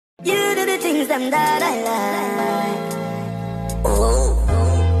things them that I like. Oh,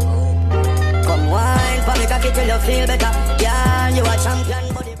 come wine for me cocky till you feel better. Yeah, you a champion.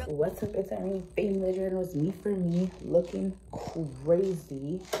 What's up, Itsirene family? It was me for me, looking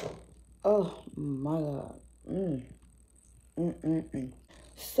crazy. Oh my god.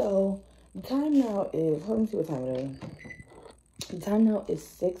 So the time now is, let me see what time it is. The time now is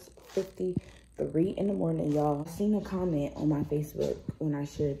 6:53 in the morning, y'all. I seen a comment on my Facebook when I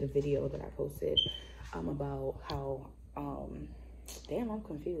shared the video that I posted about how damn, I'm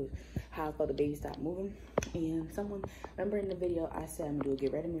confused, how I felt the baby stopped moving. And someone, remember in the video I said I'm gonna do a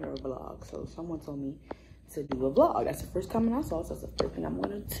get ready me or a vlog, so someone told me to do a vlog. That's the first comment I saw, so that's the first thing I'm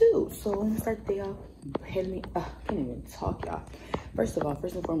gonna do. So let me start the day off. Can't even talk, y'all. First of all,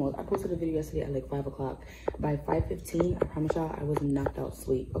 first and foremost, I posted a video yesterday at like 5 o'clock. By 5:15, I promise y'all, I was knocked out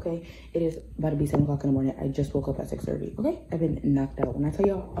sleep, okay? It is about to be 7 o'clock in the morning. I just woke up at 6:30, okay? I've been knocked out. When I tell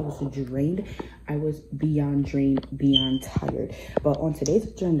y'all I was drained, I was beyond drained, beyond tired. But on today's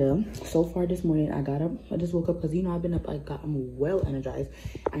agenda, so far this morning, I got up. I just woke up because, you know, I've been up, I'm well energized.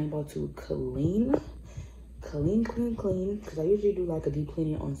 I'm about to clean, because I usually do like a deep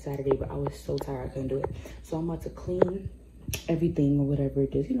cleaning on Saturday, but I was so tired I couldn't do it. So I'm about to clean everything or whatever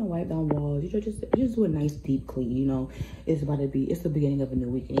it is, you know, wipe down walls, you know, just do a nice deep clean. You know, it's the beginning of a new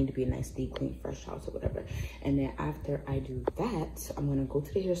week. It need to be a nice deep clean, fresh house or whatever. And then after I do that, I'm gonna go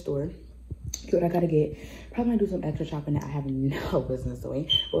to the hair store, get what I gotta get. Probably gonna do some extra shopping that I have no business doing,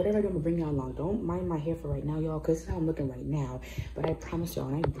 but whatever I do, I'm gonna bring y'all along. Don't mind my hair for right now, y'all, because this is how I'm looking right now. But I promise y'all,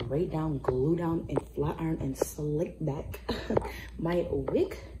 when I braid down, glue down, and flat iron and slick back my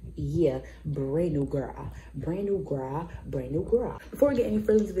wig, yeah, brand new girl. Before we get any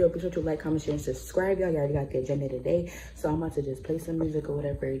further into the video, be sure to like, comment, share, and subscribe, y'all. You already got the agenda today, so I'm about to just play some music or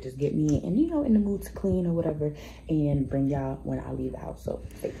whatever, just get me and, you know, in the mood to clean or whatever, and bring y'all when I leave the house. So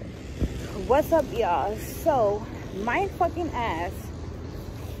stay tuned. What's up, y'all? So my fucking ass,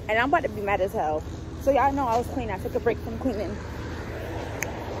 and I'm about to be mad as hell. So y'all know I was cleaning. I took a break from cleaning,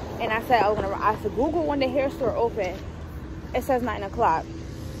 and I said I said Google when the hair store open. It says 9 o'clock.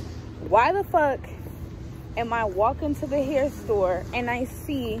 Why the fuck am I walking to the hair store and I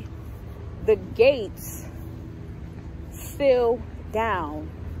see the gates still down?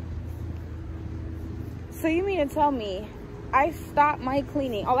 So you mean to tell me I stopped my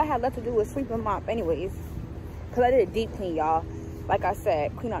cleaning? All I had left to do was sweep and mop anyways, because I did a deep clean, y'all. Like I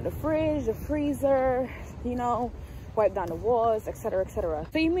said, clean out the fridge, the freezer, you know, wipe down the walls, etc, etc.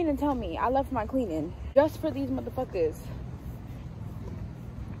 So you mean to tell me I left my cleaning just for these motherfuckers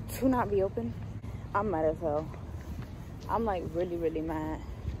to not be open? I'm mad as hell. I'm like really mad,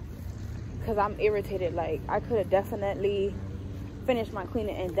 because I'm irritated. Like, I could have definitely finished my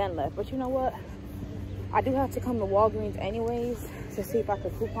cleaning and then left, but you know what, I do have to come to Walgreens anyways to see if I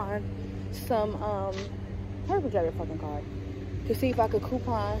could coupon some hurry up, your fucking card, to see if I could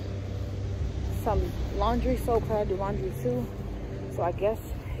coupon some laundry soap, because I do laundry too, so I guess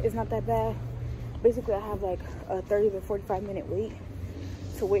it's not that bad. Basically, I have like a 30 to 45 minute wait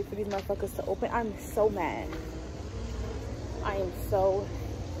to wait for these motherfuckers to open. I'm so mad. I am so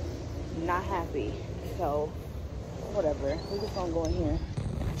not happy. So whatever, we're just gonna go in here.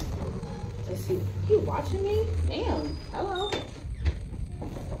 Let's see. You watching me? Damn. Hello.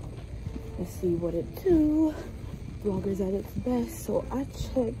 Let's see what it do. Vloggers at its best. So I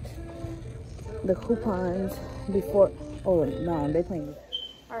checked the coupons before. Oh no, they playing.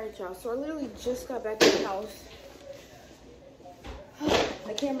 All right, y'all. So I literally just got back to the house.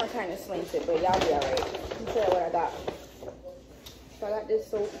 The camera kind of slanted, but y'all be all right. Let me show you what I got. So I got this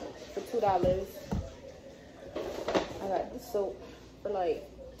soap for $2. I got this soap for like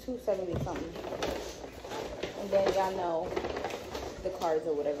 $2.70 something. And then y'all know the cards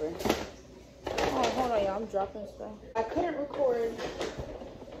or whatever. Oh, hold on, y'all. I'm dropping stuff. I couldn't record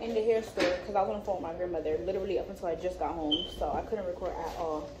in the hair store because I was on the phone with my grandmother literally up until I just got home. So I couldn't record at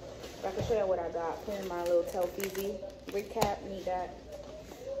all. But I can show you what I got. Put in my little Telfeezy wig cap. Need that.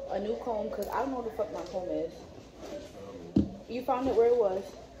 A new comb, because I don't know what the fuck my comb is. You found it where it was?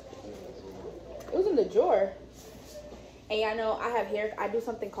 It was in the drawer. And y'all know I have hair. I do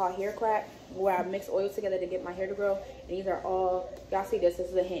something called hair crack, where I mix oils together to get my hair to grow. And these are all, y'all see this. This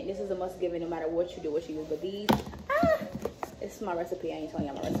is a hint. This is a must given no matter what you do, what you use. But these, it's my recipe. I ain't telling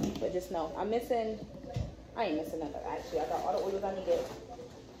y'all my recipe. But just know, I ain't missing nothing actually. I got all the oils I needed.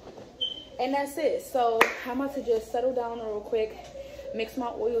 And that's it. So I'm about to just settle down real quick. Mix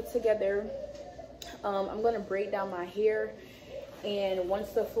my oil together. I'm gonna braid down my hair, and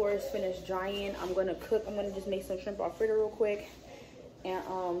once the floor is finished drying, I'm gonna cook. I'm gonna just make some shrimp alfredo real quick. And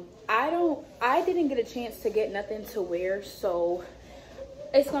I didn't get a chance to get nothing to wear, so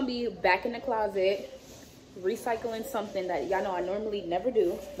It's gonna be back in the closet, recycling something that y'all know I normally never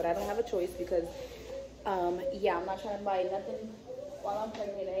do, but I don't have a choice because yeah, I'm not trying to buy nothing while I'm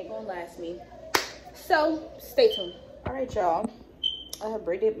pregnant. It ain't gonna last me. So stay tuned. All right, y'all, I have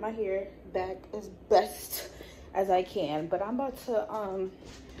braided my hair back as best as I can, but I'm about to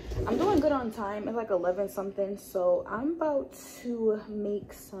I'm doing good on time. It's like 11 something, so I'm about to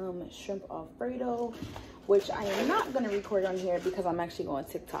make some shrimp alfredo, which I am not gonna record on here because I'm actually going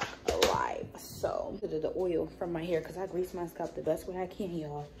TikTok live. So the oil from my hair, because I grease my scalp the best way I can,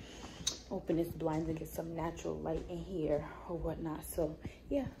 y'all. Open this blinds and get some natural light in here or whatnot. So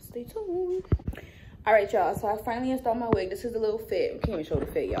yeah, stay tuned. All right, y'all, so I finally installed my wig. This is a little fit. I can't even show the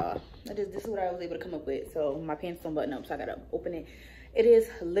fit, y'all. This is what I was able to come up with. So my pants don't button up, so I gotta open it. It is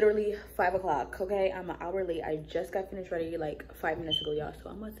literally 5 o'clock, okay? I'm an hour late. I just got finished ready like 5 minutes ago, y'all. So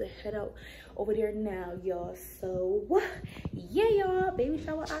I'm about to head out over there now, y'all. So yeah, y'all, baby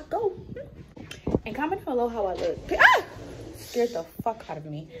shower I go. And comment below how I look. Ah! Scared the fuck out of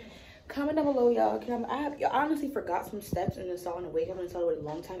me. Comment down below, y'all. I honestly forgot some steps in installing a wig. I've been installing it a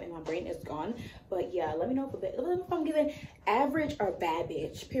long time and my brain is gone. But yeah, let me know if I'm giving average or bad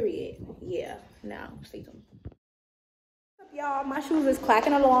bitch, period. Yeah, now stay tuned. Y'all, my shoes is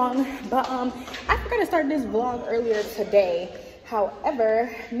clacking along, but I forgot to start this vlog earlier today. However,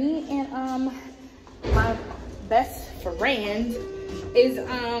 me and my best friend is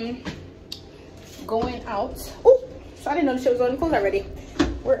going out. Oh, so I didn't know the shit was on clothes already.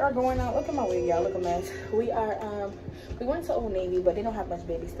 We are going out. Look at my wig, y'all. Look at mess. We went to Old Navy, but they don't have much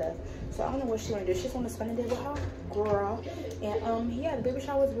baby stuff. So I don't know what she want to do. She just want to spend a day with her girl. And yeah, the baby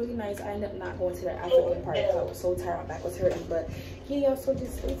shower was really nice. I ended up not going to the afternoon party because I was so tired. My back was hurting. But yeah, y'all, so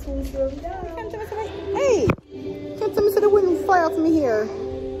just stay tuned to where we go. Hey, can't tell me so the wind fly off me here.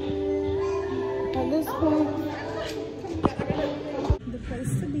 At this point, the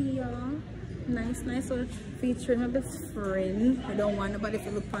place to be, y'all. Nice little featuring my best friend. I don't want nobody to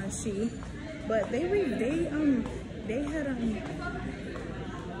look punchy, but they had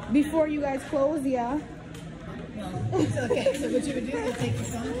before you guys close, yeah. Well, it's okay. So what you would do is take your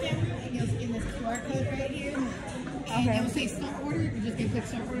phone camera and you'll scan this QR code right here. And it will say start order. You're just gonna click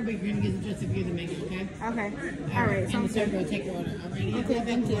start order, but you're gonna get the gist of the menu, okay? Okay. All right. And the server will take your order. Alrighty. Okay.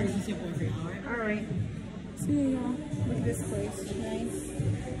 Thank you. All right. See you, y'all. Look at this place. Nice.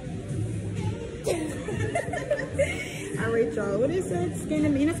 Alright, y'all, what is that?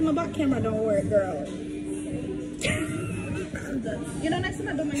 Scanning me. That's my back camera don't work, girl. You know, next time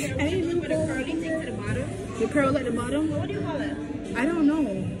I do my hair, I didn't even put a curly thing to the bottom. The curl at the bottom? What do you call it? I don't know.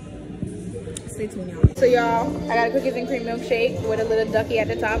 Stay tuned, y'all. So y'all, I got a cookies and cream milkshake with a little ducky at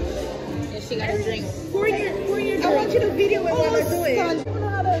the top. And she got a drink. Pour your drink. I want you to video it while I do it. I don't know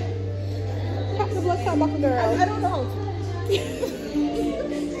how to pop the blood clot buckle, girl. I don't know.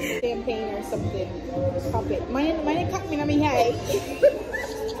 Champagne or something. Pop it. Mine cock me on my head.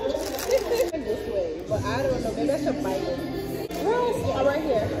 This way, but I don't know. Maybe I should bite it. Oh, right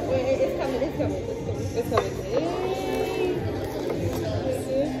here. Wait, it's coming.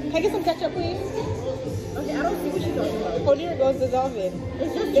 Can I get some ketchup, please? Okay, I don't see what she's talking about. Oh, there it goes, dissolving.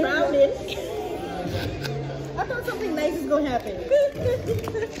 It's just drowning. I thought something nice is going to happen.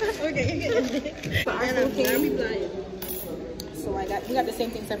 Okay, you get it. I'm blind. So we got the same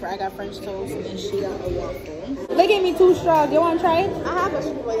thing except for I got French toast and she got a waffle. They gave me 2 straws. You want to try it? I have a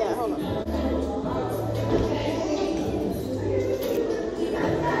straw. Well, yeah, hold on.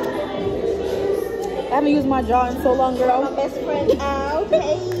 I haven't used my jaw in so long, girl. My best friend out.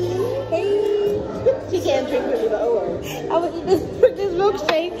 Hey. She can't drink with me, but oh well. I would eat this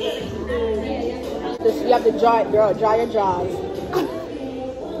milkshake. You have to draw it, girl. Dry your jaws.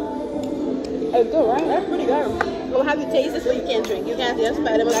 It's good, right? That's pretty good. Well, have you taste this so you can't drink? You can't just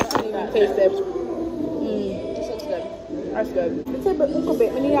bite it. I can't even taste it. This looks good. That's good. It's a little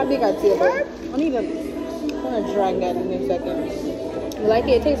bit. We need a bigger table. I need I'm gonna drag that in a second. You like it?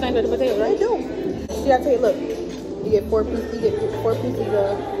 It tastes like the potatoes, right? I do. See, I tell you, look. You get 4 pieces. You get 4 pieces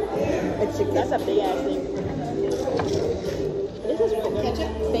of chicken. That's a big ass thing. This is really good.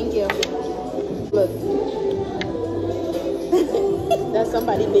 Ketchup? Thank you. Look. That's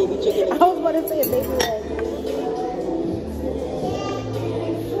somebody's baby chicken. I was about to say a baby leg.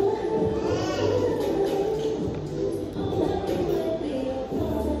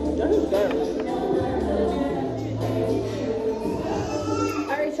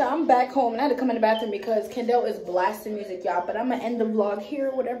 back home, and I had to come in the bathroom because Kendall is blasting music, y'all. But I'm gonna end the vlog here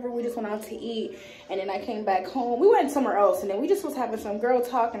or whatever. We just went out to eat, and then I came back home. We went somewhere else, and then we just was having some girl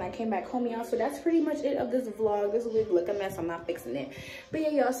talk, and I came back home, y'all. So that's pretty much it of this vlog. This wig look a mess. I'm not fixing it. But yeah,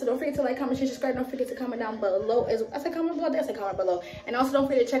 y'all. So don't forget to like, comment, share, subscribe. Don't forget to comment down below. I said comment below. I said comment below. And also don't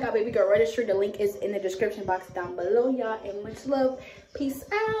forget to check out Baby Girl Registry. The link is in the description box down below, y'all. And much love. Peace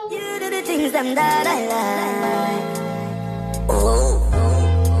out. You do the things them that I like. Oh.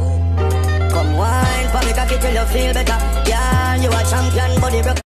 Come wine for me cocky till you feel better. Yeah, you a champion, body broke.